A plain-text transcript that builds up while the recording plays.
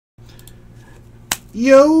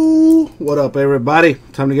Yo, what up, everybody?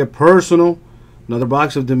 Time to get personal. Another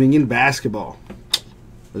box of Dominion basketball.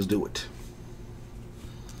 Let's do it.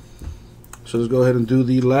 So let's go ahead and do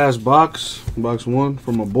the last box. Box one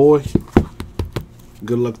for my boy.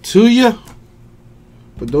 Good luck to you.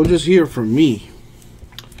 But don't just hear from me.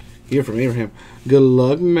 Hear from Abraham. Good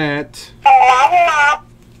luck, Matt.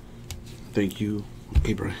 Thank you,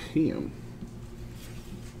 Abraham.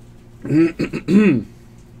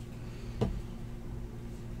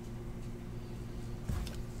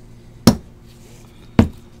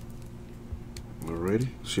 Alrighty,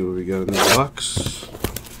 see what we got in this box.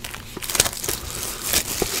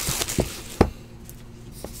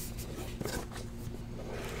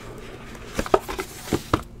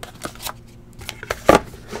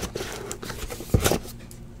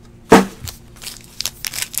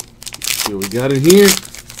 See what we got in here.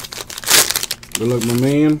 Good luck, my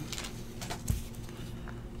man.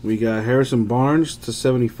 We got Harrison Barnes to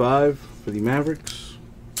 75 for the Mavericks.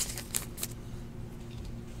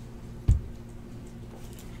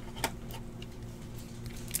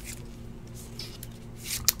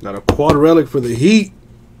 Got a quad relic for the Heat.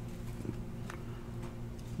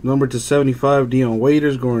 Number to 75, Dion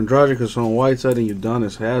Waiters, Goran Dragic, Hassan Whiteside, and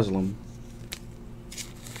Udonis Haslem.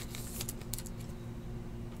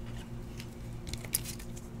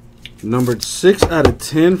 Numbered 6 out of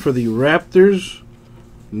 10 for the Raptors,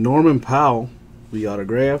 Norman Powell, the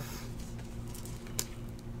autograph.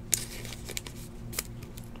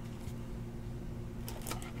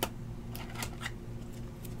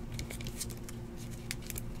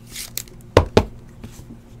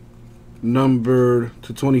 Number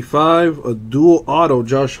to 25, a dual auto,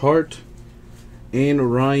 Josh Hart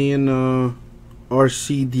and Ryan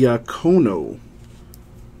RC Diacono.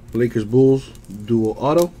 Lakers Bulls dual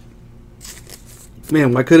auto.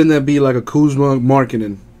 Man, why couldn't that be like a Kuzma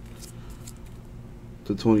marketing?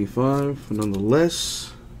 To 25,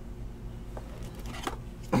 nonetheless.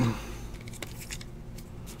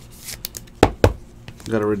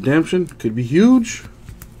 Got a redemption, could be huge.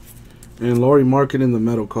 And Lauri Markkanen, the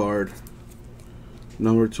metal card.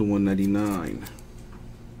 Number to 199.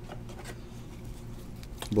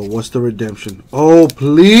 But what's the redemption? Oh,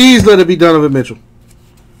 please let it be Donovan Mitchell.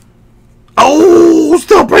 Oh,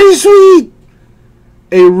 still pretty sweet.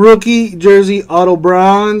 A rookie jersey auto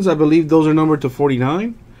bronze. I believe those are numbered to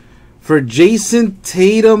 49. For Jason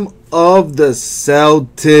Tatum of the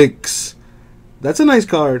Celtics. That's a nice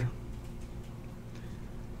card.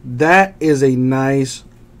 That is a nice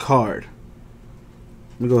card.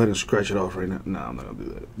 Let me go ahead and scratch it off right now. No, I'm not going to do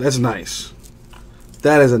that. That's nice.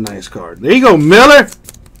 That is a nice card. There you go, Miller.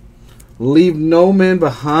 Leave no man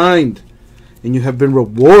behind. And you have been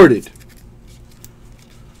rewarded.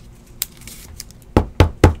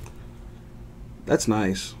 That's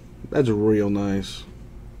nice. That's real nice.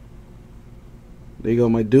 There you go,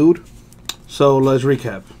 my dude. So let's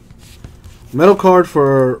recap. Metal card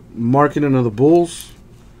for Markkanen of the Bulls.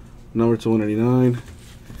 Number to 199.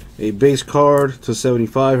 A base card to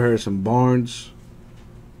 75, Harrison Barnes.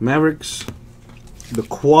 Mavericks. The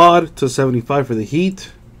quad to 75 for the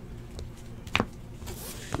Heat.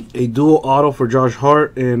 A dual auto for Josh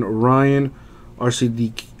Hart and Ryan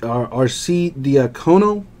RC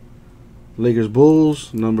Diacono. Lakers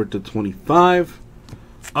Bulls, number to 25.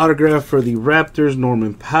 Autograph for the Raptors,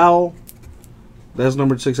 Norman Powell. That's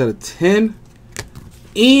numbered 6 out of 10.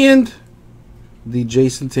 And the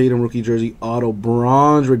Jason Tatum rookie jersey auto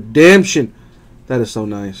bronze redemption. That is so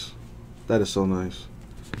nice. That is so nice.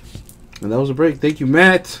 And that was a break. Thank you,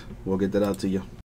 Matt. We'll get that out to you.